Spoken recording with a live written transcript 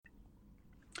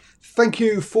Thank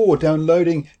you for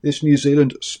downloading this New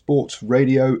Zealand Sports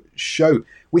Radio show.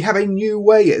 We have a new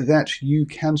way that you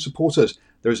can support us.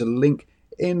 There is a link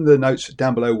in the notes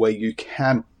down below where you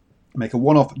can make a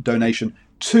one-off donation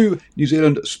to New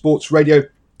Zealand Sports Radio.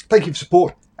 Thank you for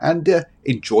support and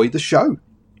enjoy the show.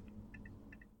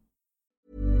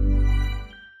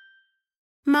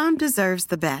 Mom deserves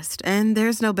the best, and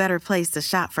there's no better place to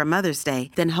shop for Mother's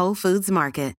Day than Whole Foods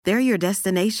Market. They're your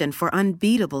destination for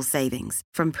unbeatable savings,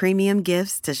 from premium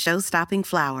gifts to show-stopping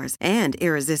flowers and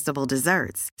irresistible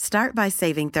desserts. Start by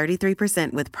saving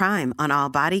 33% with Prime on all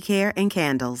body care and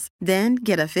candles. Then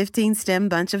get a 15-stem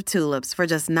bunch of tulips for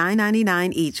just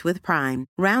 $9.99 each with Prime.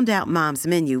 Round out Mom's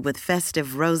menu with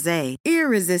festive rosé,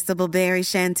 irresistible berry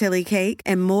chantilly cake,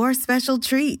 and more special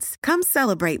treats. Come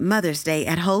celebrate Mother's Day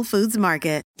at Whole Foods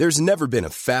Market. There's never been a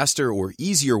faster or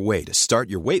easier way to start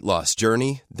your weight loss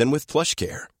journey than with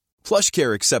PlushCare.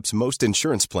 PlushCare accepts most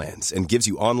insurance plans and gives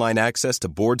you online access to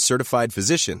board-certified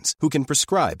physicians who can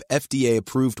prescribe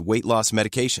FDA-approved weight loss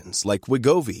medications like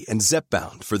Wegovy and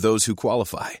Zepbound for those who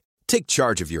qualify. Take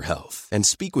charge of your health and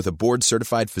speak with a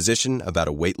board-certified physician about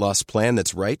a weight loss plan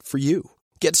that's right for you.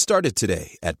 Get started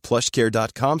today at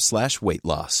plushcare.com/weight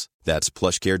loss. That's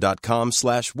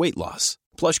plushcare.com/weight loss.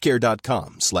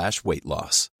 plushcare.com/weight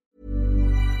loss.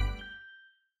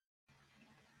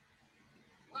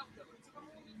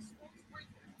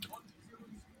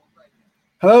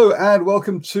 Hello and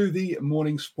welcome to the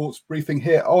morning sports briefing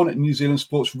here on New Zealand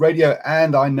Sports Radio.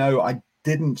 And I know I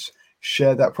didn't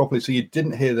share that properly, so you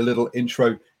didn't hear the little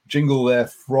intro jingle there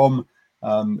from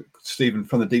Stephen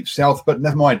from the Deep South, but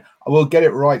never mind. I will get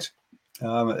it right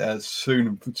as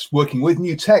soon. It's working with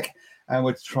new tech and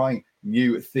we're trying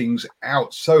new things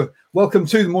out. So welcome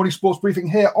to the morning sports briefing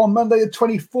here on Monday, the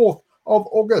 24th of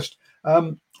August.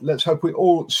 Let's hope we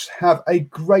all have a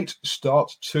great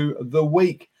start to the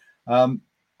week.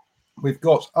 We've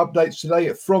got updates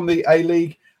today from the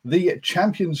A-League. The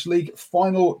Champions League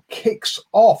final kicks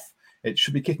off. It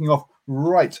should be kicking off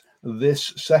right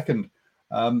this second.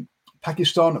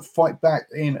 Pakistan fight back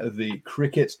in the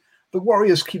cricket. The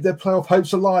Warriors keep their playoff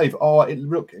hopes alive. It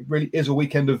really is a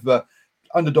weekend of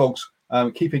underdogs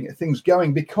keeping things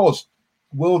going because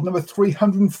world number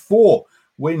 304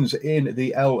 wins in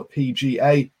the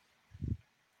LPGA,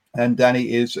 and Danny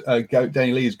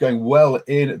Lee is going well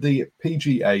in the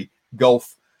PGA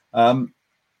Golf.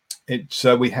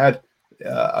 We had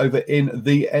over in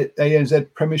the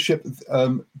ANZ Premiership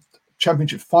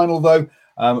Championship final though.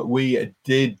 We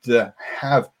did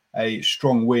have a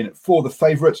strong win for the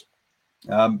favourite.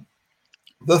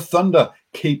 The Thunder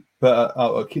keep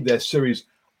their series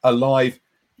alive.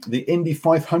 The Indy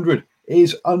 500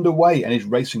 is underway and is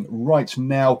racing right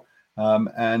now.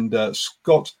 And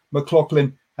Scott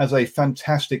McLaughlin has a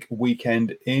fantastic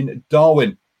weekend in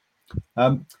Darwin.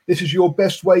 This is your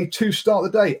best way to start the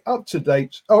day, up to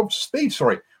speed,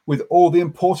 with all the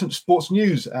important sports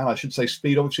news. And I should say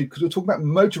speed, obviously, because we were talking about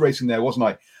motor racing there, wasn't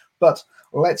I? But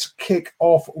let's kick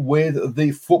off with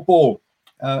the football.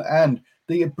 And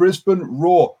the Brisbane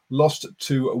Roar lost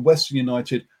to Western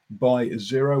United by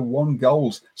 0-1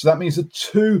 goals. So that means the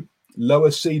two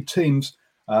lower seed teams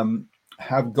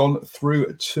have gone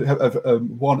through to have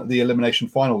won the elimination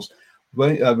finals.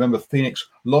 Remember, Phoenix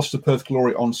lost to Perth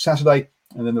Glory on Saturday,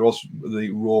 and then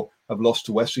the Roar have lost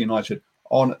to Western United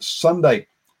on Sunday.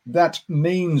 That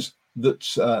means that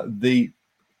the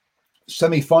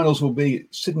semi-finals will be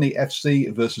Sydney FC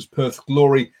versus Perth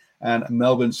Glory and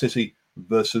Melbourne City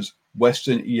versus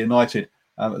Western United.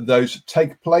 Those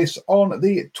take place on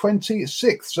the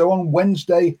 26th, so on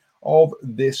Wednesday of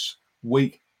this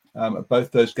week.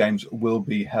 Both those games will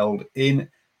be held in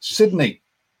Sydney,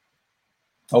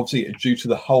 obviously due to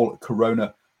the whole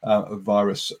corona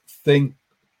virus thing.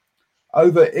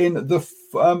 Over in the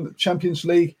Champions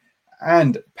League,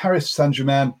 and Paris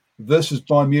Saint-Germain versus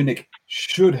Bayern Munich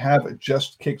should have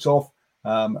just kicked off,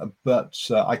 but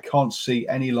I can't see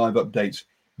any live updates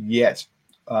yet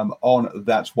on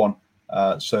that one.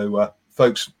 So,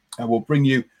 folks, I will bring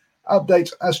you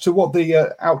updates as to what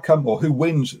the outcome or who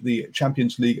wins the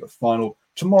Champions League final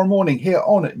tomorrow morning here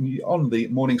on the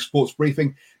morning sports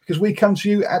briefing, because we come to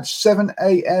you at 7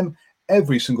 a.m.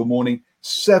 every single morning,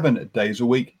 7 days a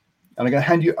week. And I'm going to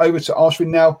hand you over to Ashwin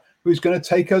now, who's going to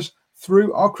take us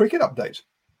through our cricket update.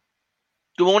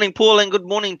 Good morning, Paul, and good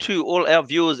morning to all our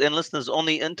viewers and listeners on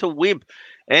the interweb.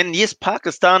 And yes,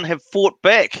 Pakistan have fought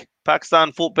back.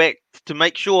 Pakistan fought back to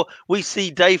make sure we see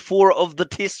day 4 of the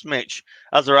test match.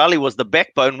 Azhar Ali was the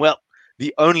backbone, well,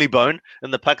 the only bone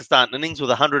in the Pakistan innings with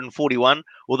 141,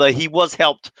 although he was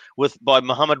helped by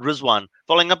Mohammad Rizwan,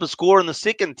 following up a score in the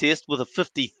second test with a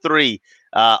 53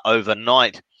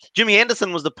 overnight. Jimmy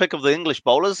Anderson was the pick of the English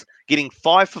bowlers, getting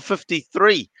 5 for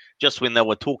 53, just when they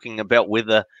were talking about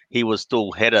whether he was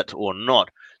still had it or not.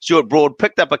 Stuart Broad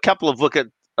picked up a couple of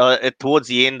wickets towards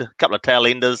the end, a couple of tail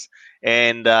enders,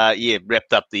 and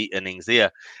wrapped up the innings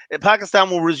there. Pakistan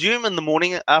will resume in the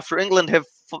morning after England have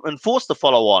enforced the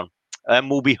follow-on, and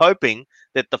we'll be hoping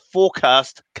that the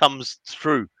forecast comes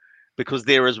through, because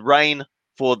there is rain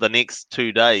for the next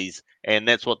 2 days, and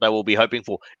that's what they will be hoping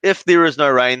for. If there is no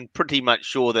rain, pretty much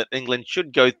sure that England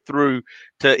should go through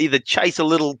to either chase a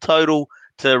little total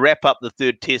to wrap up the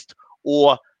third test,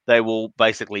 or they will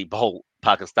basically bowl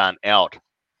Pakistan out.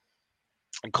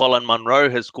 And Colin Munro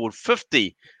has scored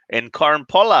 50, and Kieran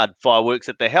Pollard fireworks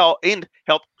at the end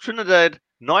helped Trinidad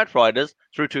Knight Riders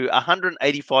through to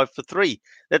 185 for 3.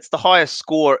 That's the highest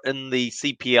score in the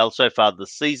CPL so far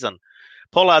this season.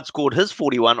 Pollard scored his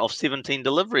 41 off 17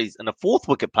 deliveries in a fourth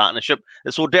wicket partnership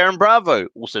that saw Darren Bravo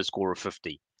also score a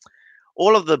 50.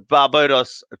 All of the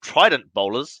Barbados Trident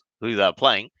bowlers who they are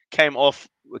playing came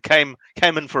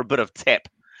in for a bit of tap.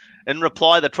 In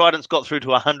reply, the Tridents got through to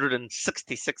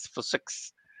 166 for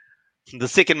 6. The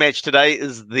second match today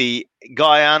is the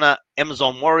Guyana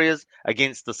Amazon Warriors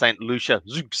against the St. Lucia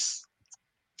Zouks.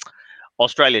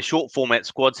 Australia short format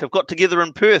squads have got together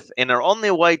in Perth and are on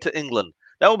their way to England.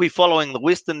 They will be following the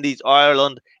West Indies,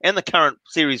 Ireland, and the current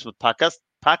series with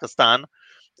Pakistan,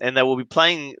 and they will be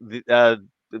playing,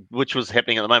 which was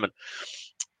happening at the moment.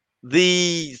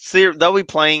 They'll be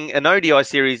playing an ODI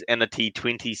series and a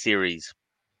T20 series.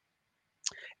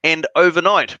 And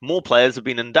overnight, more players have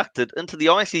been inducted into the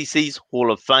ICC's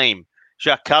Hall of Fame.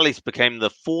 Jacques Kallis became the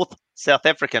fourth South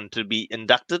African to be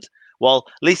inducted, while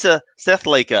Lisa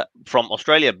Sathlaker from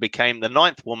Australia became the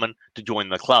ninth woman to join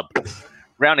the club.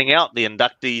 Rounding out the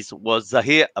inductees was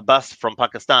Zahir Abbas from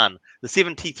Pakistan. The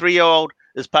 73-year-old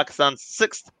is Pakistan's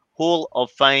sixth Hall of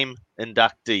Fame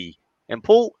inductee. And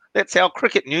Paul, that's our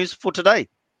cricket news for today.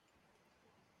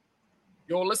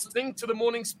 You're listening to the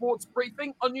Morning Sports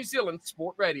Briefing on New Zealand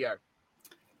Sport Radio.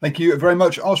 Thank you very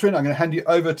much, Osrin. I'm going to hand you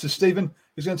over to Stephen,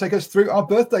 who's going to take us through our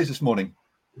birthdays this morning.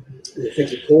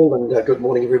 Thank you, Paul, and good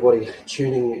morning, everybody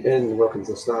tuning in. Welcome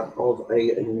to the start of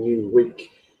a new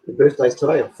week. The birthdays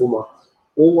today are former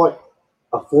All-White,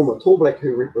 a former Tall Black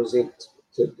who represent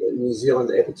New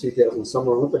Zealand at the 2000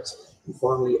 Summer Olympics, and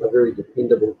finally a very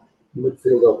dependable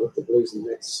midfielder with the Blues, and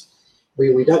that's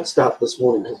where we don't start this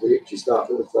morning, because we actually start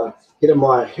with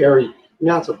Hedemaya Harry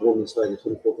Ngata, born this day, the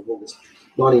 24th of August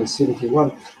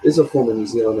 1971, is a former New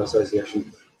Zealand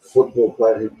Association football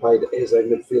player who played as a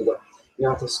midfielder.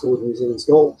 Ngata scored New Zealand's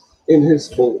goal in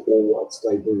his full All-Whites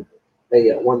debut,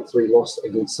 a 1-3 loss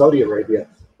against Saudi Arabia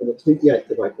on the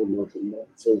 28th of April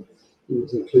 1993. He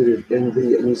was included in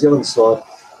the New Zealand side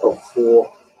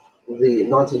for the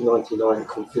 1999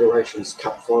 Confederations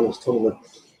Cup Finals tournament,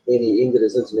 and he ended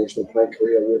his international playing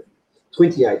career with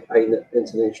 28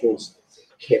 internationals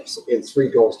caps and 3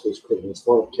 goals to his credit. His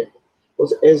final cap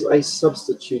was as a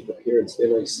substitute appearance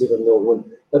in a 7-0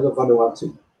 win over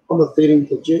Vanuatu on the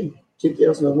 13th of June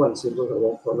 2001. Seems like a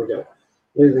long time ago.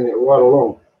 Moving it right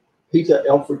along, Peter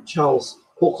Alfred Charles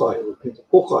Pokai, or Peter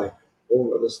Pokai,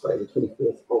 born this day, the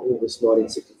 24th of August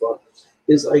 1965,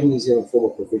 is a New Zealand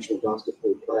former professional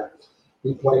basketball player.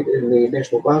 He played in the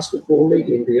National Basketball League,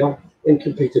 NBL, and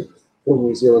competed for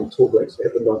New Zealand Tall Blacks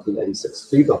at the 1986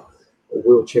 FIBA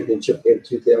World Championship and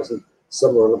 2000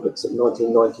 Summer Olympics. In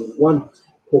 1991,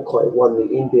 Pokai won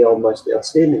the NBL Most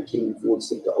Outstanding Kiwi Forward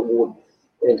Centre Award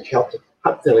and helped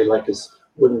Hutt Valley Lakers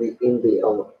win the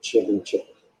NBL Championship.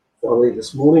 Finally,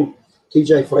 this morning,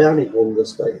 TJ Faiane, born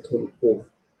this day, the 24th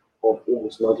of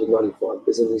August 1995,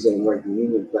 is a New Zealand rugby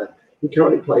union player. He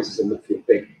currently plays as a midfield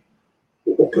back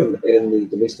for Auckland and the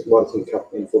Domestic Mitre 10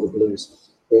 Cup and for the Blues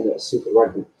and Super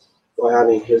Rugby.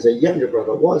 Faiane has a younger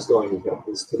brother, Wise Guy, who helped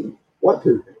his team,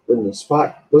 Waipu, win the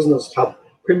Spark Business Hub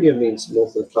Premier Men's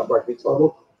Northland Club Rugby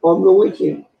title on the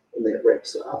weekend. And that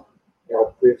wraps up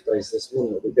our birthdays this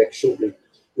morning. We'll be back shortly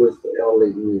with our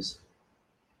lead news.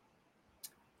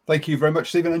 Thank you very much,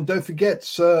 Stephen. And don't forget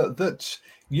that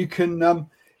you can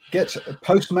get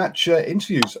post-match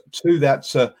interviews to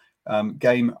that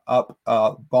game up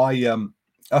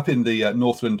in the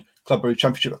Northland Club Rugby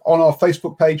Championship on our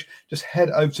Facebook page. Just head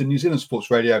over to New Zealand Sports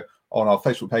Radio on our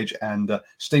Facebook page, and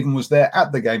Stephen was there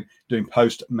at the game doing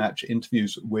post-match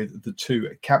interviews with the two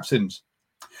captains.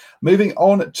 Moving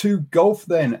on to golf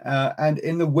then, and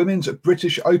in the Women's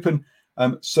British Open,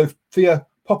 Sophia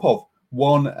Popov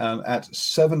won at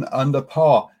 7 under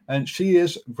par, and she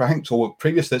is ranked, or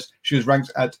previous to this, she was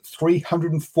ranked at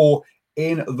 304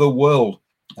 in the world.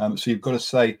 So you've got to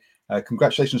say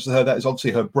congratulations to her. That is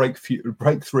obviously her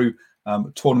breakthrough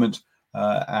tournament,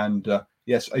 and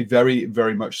yes, a very,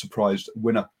 very much surprised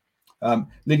winner.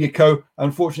 Lydia Ko,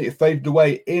 unfortunately, faded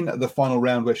away in the final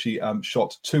round where she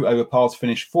shot 2 over par to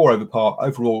finish 4 over par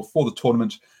overall for the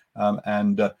tournament,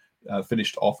 and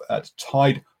finished off at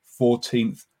tied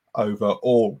 14th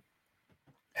overall.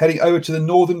 Heading over to the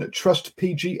Northern Trust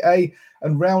PGA,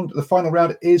 and the final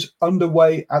round is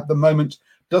underway at the moment.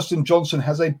 Dustin Johnson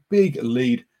has a big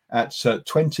lead at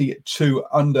 22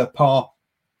 under par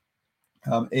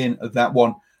in that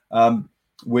one,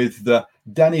 with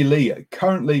Danny Lee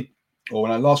currently, or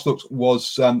when I last looked,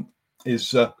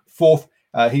 is fourth.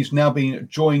 He's now been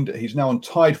joined. He's now on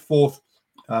tied fourth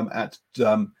at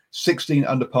 16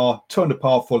 under par, 2 under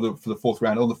par for the fourth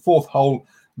round. On the fourth hole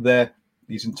there,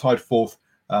 he's in tied fourth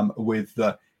with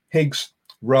Higgs,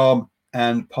 Rahm,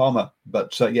 and Palmer.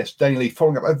 But yes, Danny Lee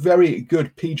following up a very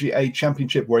good PGA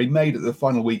Championship where he made it the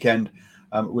final weekend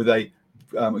with a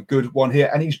good one here,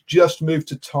 and he's just moved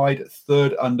to tied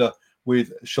 3rd under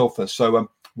with Schulfer. So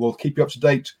we'll keep you up to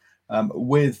date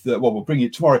with we'll bring you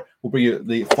tomorrow. We'll bring you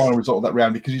the final result of that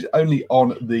round because he's only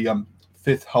on the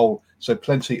 5th hole, so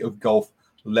plenty of golf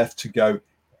left to go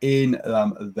in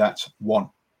that one.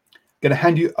 Going to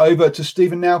hand you over to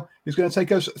Stephen now, who's going to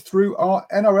take us through our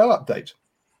NRL update.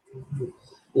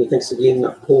 Yeah, thanks again,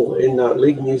 Paul. In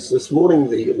league news this morning,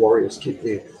 the Warriors keep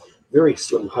their very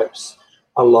slim hopes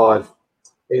alive.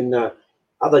 In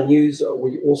other news,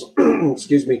 we also,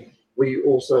 we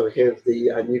also have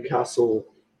the Newcastle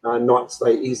Knights.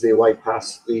 They ease their way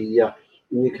past the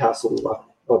Newcastle,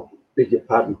 beg your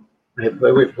pardon, they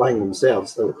weren't playing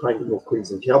themselves. They were playing the North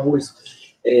Queensland Cowboys.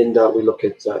 And we look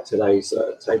at today's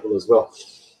table as well.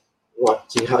 Right,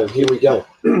 here we go.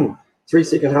 3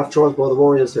 second half tries by the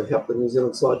Warriors have helped the New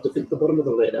Zealand side defeat the bottom of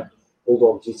the ladder.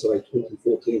 Bulldogs yesterday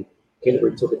 2014.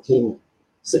 Canterbury took a 10-6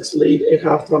 lead at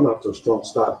halftime after a strong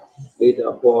start, led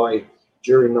by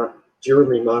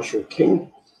Jeremy Marshall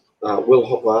King, Will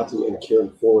Hopoate, and Kieran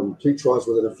Foran. 2 tries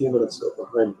within a few minutes of the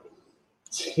home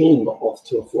team off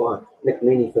to a flyer. Nick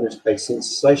Meaney finished a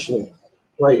sensational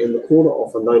play in the corner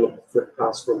off a no-look flick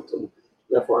pass from Tim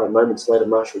Lafayette. Moments later,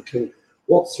 Marshall King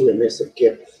walked through a massive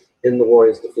gap in the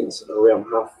Warriors' defence around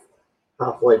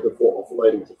halfway before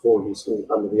offloading to Foran, who swung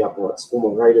under the uprights.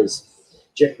 Former Raiders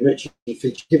Jack Murchie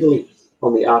featured heavily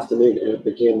on the afternoon, and it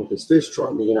began with his first try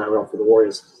in the NRL for the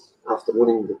Warriors after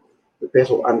winning the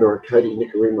battle under a Cody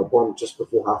Nikorima one just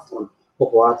before halftime.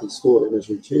 Hopoate scored in his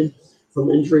return from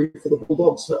injury for the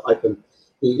Bulldogs to open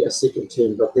the second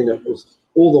term, but then it was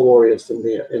all the Warriors from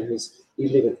there. In his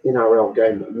 11th NRL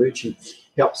game, Murchie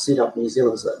helped set up New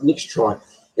Zealand's next try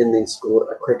and then scored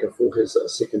a cracker for his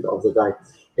second of the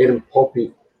day. Adam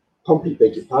Pompey,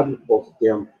 beg your pardon, bolted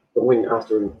down the wing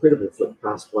after an incredible flick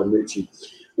pass by Murchie,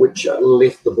 which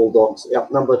left the Bulldogs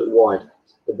outnumbered wide.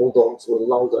 The Bulldogs were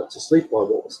lulled to sleep by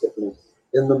what was happening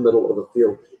in the middle of the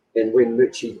field, and when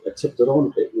Murchie tipped it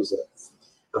on, it was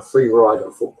a free ride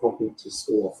for Pompey to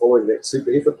score. Following that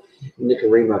super effort,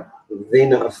 Nikorima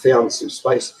then found some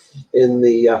space in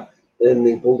the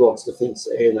Bulldogs' defence,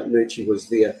 and Murchie was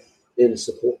there in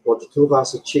support. Roger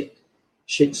Tuivasa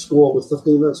checked score with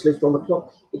 15 minutes left on the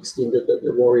clock, extended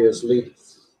the Warriors' lead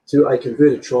to a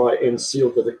converted try and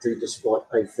sealed the victory despite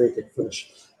a frantic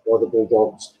finish by the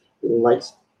Bulldogs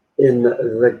late in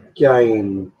the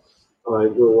game. I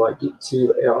will get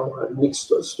to our next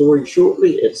story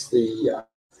shortly. It's the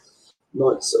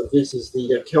Knights versus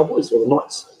the Cowboys. Well, the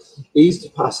Knights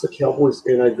eased past the Cowboys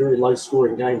in a very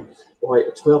low-scoring game by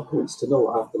 12 points to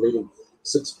 0 after leading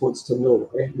 6 points to 0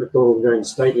 at McDonald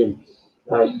Jones Stadium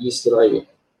yesterday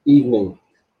evening.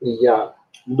 The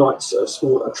Knights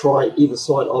scored a try either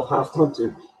side of halftime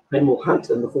to Hamill Hunt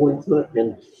in the 14th minute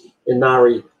and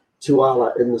Inari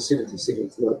Tuala in the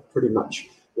 77th minute, pretty much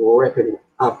wrapping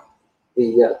up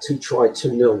the 2-try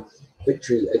 2-0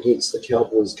 victory against the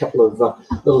Cowboys. A couple of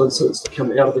little incidents to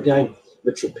come out of the game.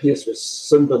 Mitchell Pearce was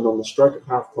sin-binned on the stroke at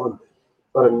halftime,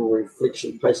 but in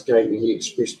reflection post-game, he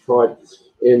expressed pride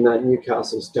in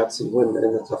Newcastle's gutsy win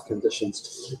in the tough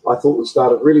conditions. I thought we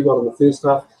started really well in the first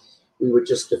half. We were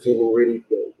just defending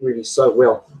really so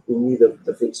well. We knew the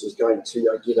defence was going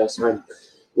to get us home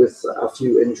with a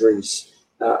few injuries,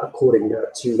 according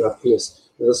to Pearce.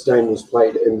 This game was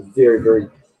played in very, very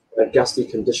gusty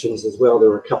conditions as well. There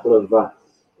were a couple of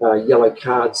yellow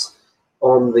cards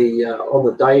on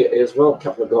the day as well. A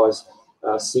couple of guys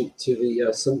sent to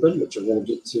the sin bin, which I'm going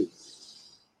to get to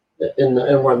in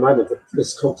one moment.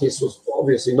 This contest was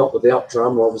obviously not without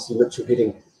drama. Obviously, Mitchell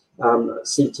getting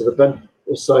sent to the bin.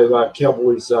 Also,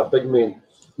 Cowboys big man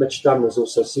Mitch Dunn was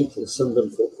also sent to the sin bin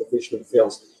for professional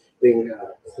fouls being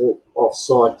caught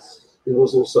offside. There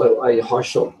was also a high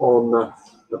shot on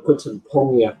Quinton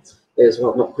Pongia as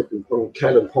well, not quickly,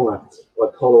 Kalen Ponga by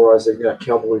polarising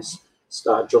Cowboys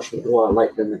star Josh Maguire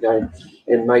late in the game,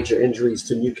 and major injuries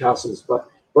to Newcastle's. But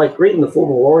Blake Green, the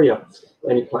former Warrior,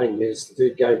 only playing his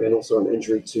third game, and also an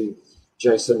injury to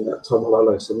Jason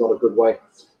Tomalolo. So not a good way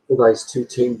for those two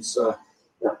teams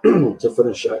to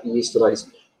finish yesterday's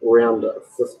round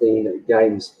 15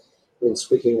 games. And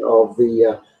speaking of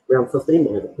the round 15,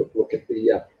 we'll have a quick look at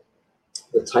the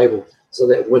table. So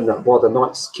that win by the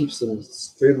Knights keeps them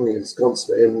firmly ensconced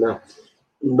in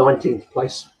 19th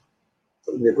place.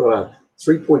 They've got a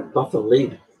 3-point buffer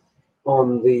lead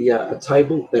on the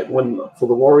table. That win for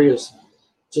the Warriors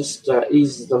just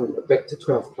eases them back to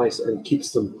 12th place and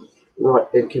keeps them right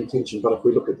in contention. But if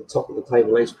we look at the top of the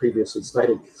table, as previously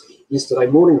stated, yesterday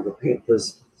morning the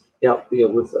Panthers out there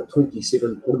with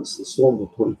 27 points, the Storm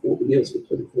with 24, the Eels with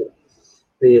 24.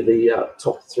 They're the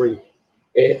top three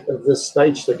at this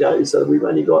stage to go. So we've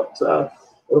only got, what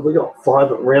have we got?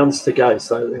 5 rounds to go.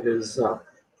 So it is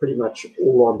pretty much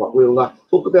all on. But we'll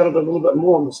talk about it a little bit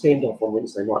more on the standoff on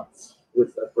Wednesday night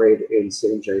with Brad and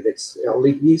Sanjay. That's our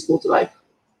league news for today.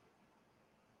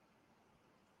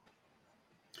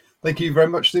 Thank you very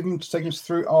much, Stephen, for taking us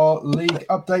through our league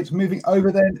updates. Moving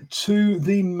over then to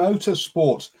the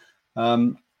motorsport.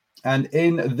 And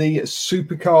in the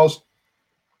supercars,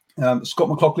 Scott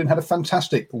McLaughlin had a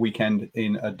fantastic weekend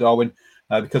in Darwin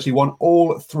because he won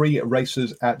all 3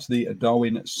 races at the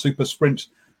Darwin Super Sprint,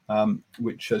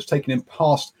 which has taken him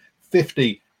past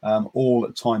 50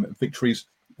 all-time victories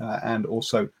and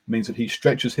also means that he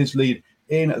stretches his lead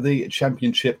in the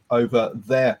championship over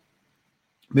there.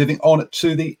 Moving on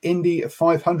to the Indy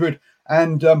 500,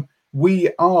 and we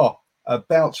are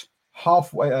about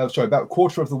about a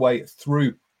quarter of the way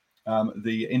through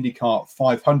the IndyCar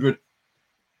 500.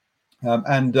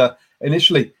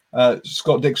 Initially,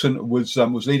 Scott Dixon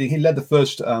was leading. He led the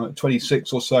first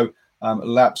 26 or so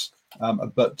laps,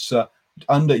 but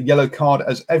under yellow card,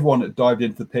 as everyone dived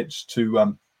into the pits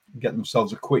to get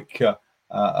themselves a quick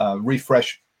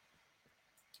refresh,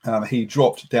 he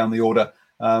dropped down the order.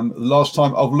 Last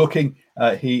time of looking,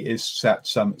 he is sat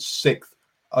 6th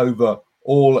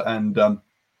overall, and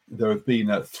there have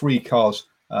been 3 cars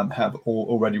have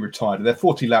already retired. They're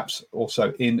 40 laps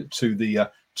also into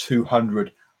the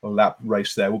 200 lap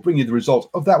race there. We'll bring you the result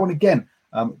of that one again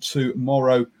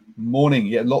tomorrow morning.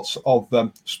 Yeah, lots of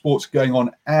sports going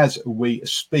on as we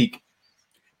speak.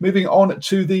 Moving on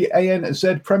to the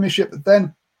ANZ Premiership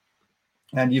then,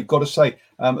 and you've got to say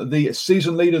the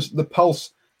season leaders, the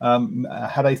Pulse,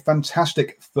 had a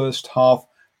fantastic first half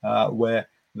where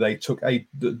they took a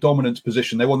dominant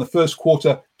position. They won the first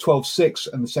quarter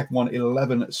 12-6 and the second one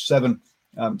 11-7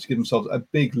 to give themselves a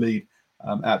big lead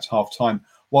at half-time.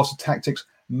 Whilst the Tactics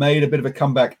made a bit of a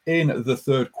comeback in the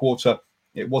third quarter,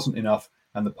 it wasn't enough,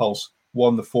 and the Pulse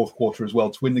won the fourth quarter as well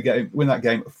to win that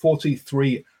game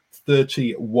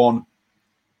 43-31.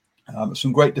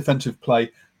 Some great defensive play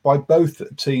by both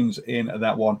teams in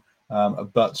that one.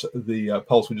 But the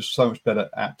Pulse were just so much better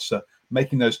at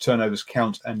making those turnovers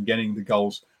count and getting the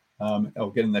goals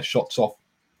or getting their shots off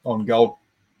on goal.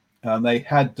 They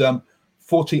had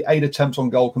 48 attempts on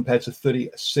goal compared to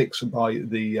 36 by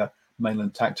the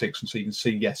Mainland Tactics. And so you can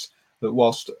see, yes, that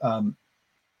whilst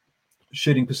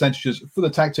shooting percentages for the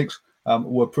Tactics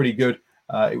were pretty good,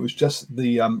 it was just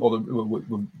the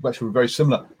actually were very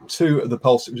similar to the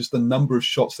Pulse. It was just the number of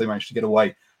shots they managed to get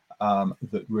away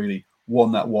that really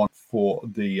won that one for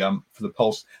the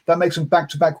Pulse. That makes them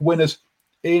back-to-back winners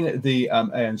in the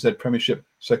ANZ Premiership.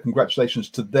 So congratulations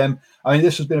to them. I mean,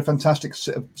 this has been a fantastic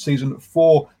season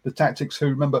for the Tactics, who,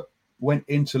 remember, went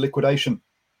into liquidation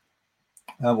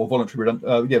or voluntary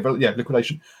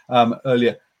liquidation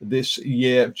earlier this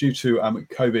year due to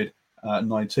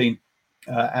COVID-19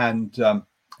 and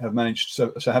have managed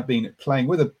so have been playing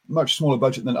with a much smaller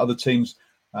budget than other teams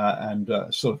and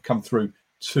sort of come through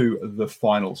to the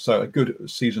final. So a good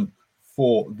season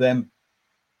for them.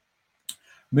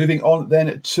 Moving on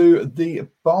then to the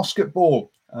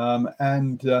basketball,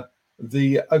 and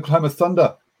the Oklahoma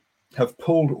Thunder have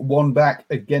pulled one back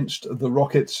against the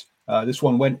Rockets. This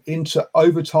one went into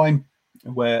overtime,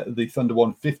 where the Thunder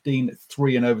won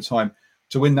 15-3 in overtime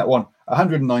to win that one,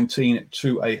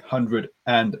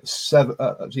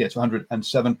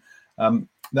 119-107.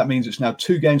 That means it's now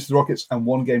 2 games to the Rockets and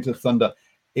 1 game to the Thunder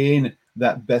in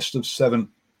that best of 7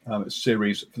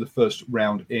 series for the first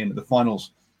round in the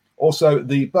finals. Also,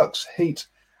 the Bucks, Heat,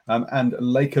 and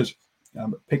Lakers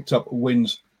picked up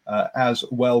wins as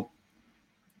well.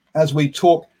 As we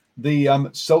talk, the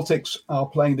Celtics are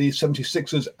playing the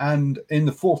 76ers and in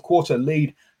the fourth quarter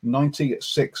lead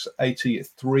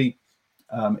 96-83.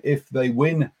 If they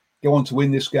go on to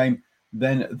win this game,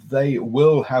 then they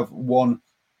will have won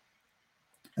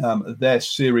their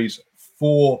series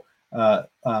 4-0.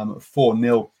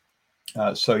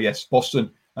 So yes,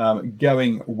 Boston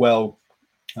going well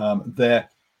there.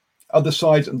 Other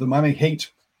side, the Miami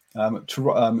Heat,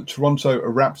 Toronto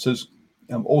Raptors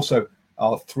also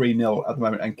are 3-0 at the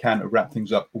moment and can wrap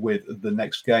things up with the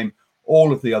next game.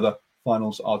 All of the other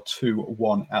finals are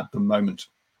 2-1 at the moment.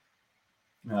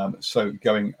 So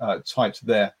going tight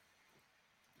there.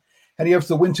 Heading over to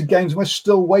the Winter Games, we're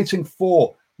still waiting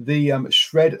for the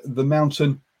Shred the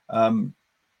Mountain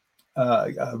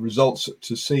results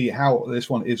to see how this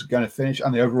one is going to finish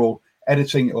and the overall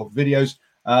editing of videos.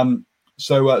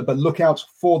 But look out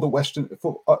for the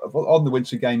on the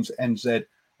Winter Games NZ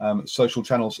social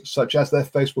channels, such as their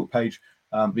Facebook page,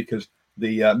 because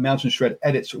the Mountain Shred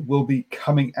edits will be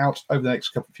coming out over the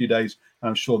next few days, and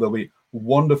I'm sure there'll be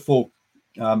wonderful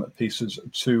pieces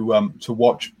to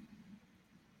watch.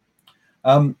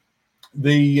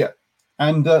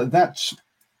 That's,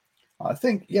 I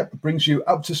think, brings you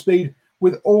up to speed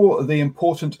with all the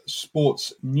important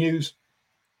sports news.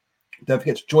 Don't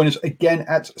forget to join us again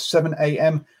at 7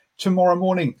 a.m. tomorrow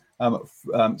morning,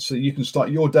 so you can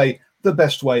start your day the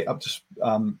best way up to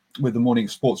with the morning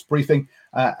sports briefing.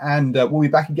 And we'll be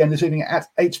back again this evening at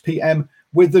 8 p.m.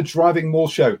 with the Driving Maul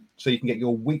Show, so you can get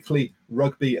your weekly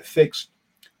rugby fix.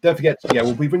 Don't forget,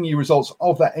 we'll be bringing you results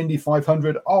of that Indy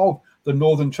 500, of the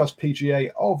Northern Trust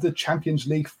PGA, of the Champions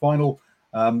League final,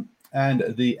 and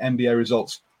the NBA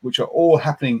results, which are all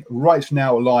happening right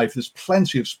now live. There's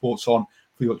plenty of sports on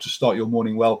for you to start your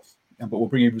morning well, but we'll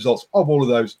bring you results of all of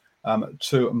those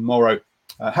tomorrow.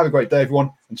 Have a great day,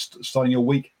 everyone, and starting your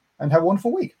week, and have a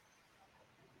wonderful week.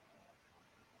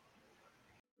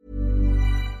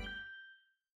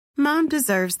 Mom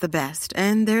deserves the best,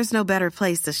 and there's no better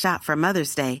place to shop for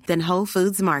Mother's Day than Whole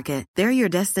Foods Market. They're your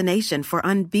destination for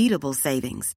unbeatable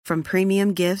savings, from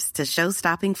premium gifts to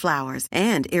show-stopping flowers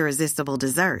and irresistible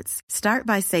desserts. Start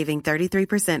by saving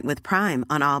 33% with Prime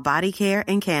on all body care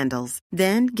and candles.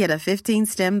 Then get a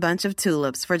 15-stem bunch of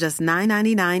tulips for just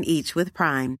 $9.99 each with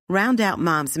Prime. Round out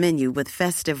Mom's menu with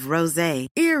festive rosé,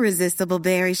 irresistible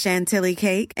berry chantilly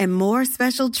cake, and more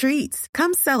special treats.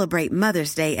 Come celebrate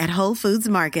Mother's Day at Whole Foods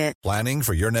Market. Planning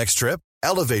for your next trip?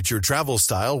 Elevate your travel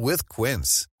style with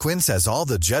Quince. Quince has all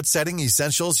the jet-setting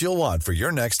essentials you'll want for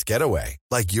your next getaway,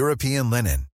 like European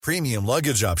linen, premium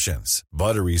luggage options,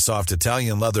 buttery soft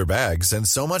Italian leather bags, and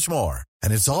so much more.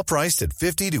 And it's all priced at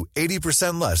 50 to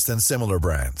 80% less than similar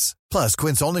brands. Plus,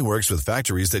 Quince only works with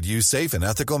factories that use safe and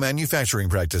ethical manufacturing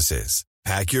practices.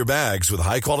 Pack your bags with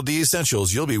high-quality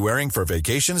essentials you'll be wearing for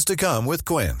vacations to come with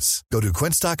Quince. Go to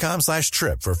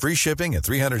quince.com/trip for free shipping and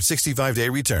 365-day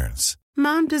returns.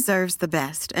 Mom deserves the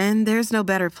best, and there's no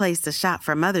better place to shop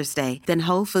for Mother's Day than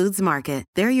Whole Foods Market.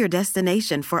 They're your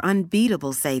destination for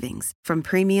unbeatable savings, from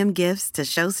premium gifts to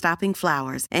show-stopping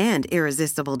flowers and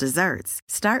irresistible desserts.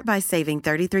 Start by saving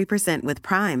 33% with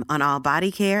Prime on all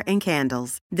body care and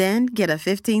candles. Then get a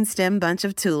 15-stem bunch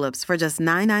of tulips for just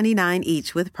 $9.99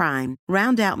 each with Prime.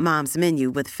 Round out Mom's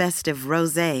menu with festive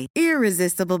rosé,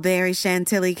 irresistible berry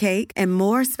chantilly cake, and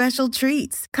more special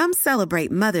treats. Come celebrate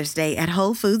Mother's Day at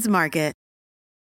Whole Foods Market.